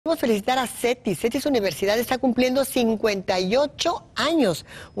Queremos felicitar a Cetys. Cetys Universidad está cumpliendo 58 años.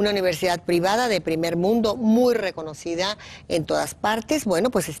 Una universidad privada de primer mundo, muy reconocida en todas partes. Bueno,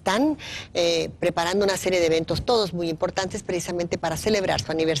 pues están preparando una serie de eventos, todos muy importantes, precisamente para celebrar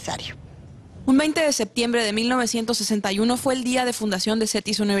su aniversario. Un 20 de septiembre de 1961 fue el día de fundación de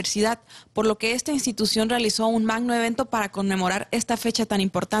Cetys Universidad, por lo que esta institución realizó un magno evento para conmemorar esta fecha tan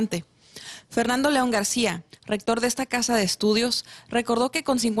importante. Fernando León García, rector de esta casa de estudios, recordó que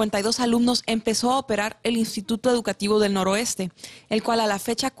con 52 alumnos empezó a operar el Instituto Educativo del Noroeste, el cual a la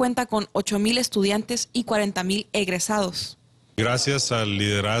fecha cuenta con 8,000 estudiantes y 40,000 egresados. Gracias al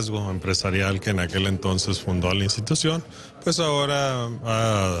liderazgo empresarial que en aquel entonces fundó la institución, pues ahora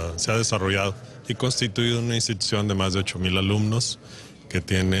se ha desarrollado y constituido una institución de más de 8,000 alumnos, que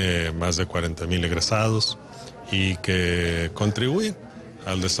tiene más de 40,000 egresados y que contribuyen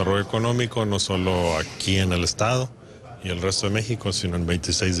al desarrollo económico, no solo aquí en el estado y el resto de México, sino en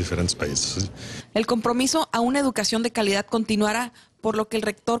 26 diferentes países. El compromiso a una educación de calidad continuará, por lo que el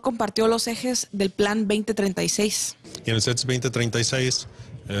rector compartió los ejes del Plan 2036. Y en el Cetys 2036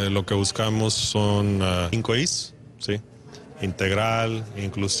 lo que buscamos son 5 Is, ¿sí? Integral,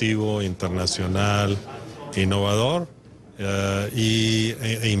 inclusivo, internacional, innovador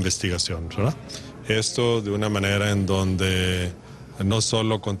e investigación, ¿verdad? Esto de una manera en donde no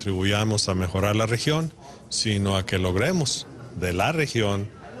solo contribuyamos a mejorar la región, sino a que logremos de la región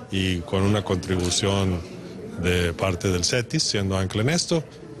y con una contribución de parte del Cetys, siendo ancla en esto,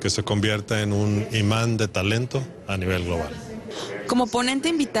 que se convierta en un imán de talento a nivel global. Como ponente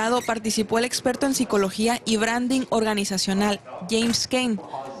invitado participó el experto en psicología y branding organizacional, James Kane,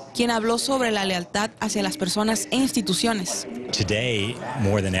 quien habló sobre la lealtad hacia las personas e instituciones. Today,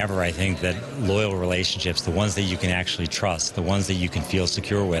 more than ever, I think that loyal relationships, the ones that you can actually trust, the ones that you can feel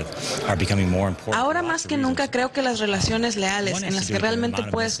secure with, are becoming more important. Ahora más que nunca creo que las relaciones leales, en las que realmente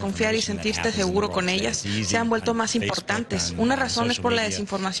puedes confiar y sentirte seguro con ellas, se han vuelto más importantes. Una razón es por la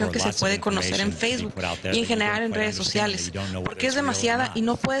desinformación que se puede conocer en Facebook y en general en redes sociales, porque es demasiada y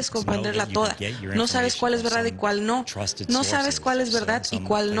no puedes comprenderla toda. No sabes cuál es verdad y cuál no. No sabes cuál es verdad y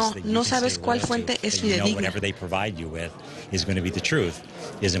cuál no. No sabes cuál fuente es fidedigna.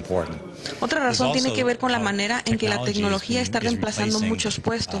 Otra razón tiene que ver con la manera en que la tecnología está reemplazando muchos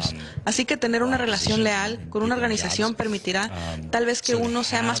puestos. Así que tener una relación leal con una organización permitirá tal vez que uno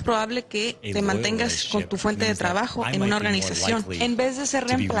sea más probable que te mantengas con tu fuente de trabajo en una organización, en vez de ser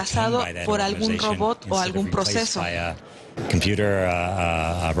reemplazado por algún robot o algún proceso.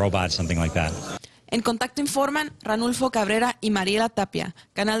 En Contacto informan Ranulfo Cabrera y Mariela Tapia,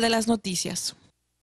 Canal de las Noticias.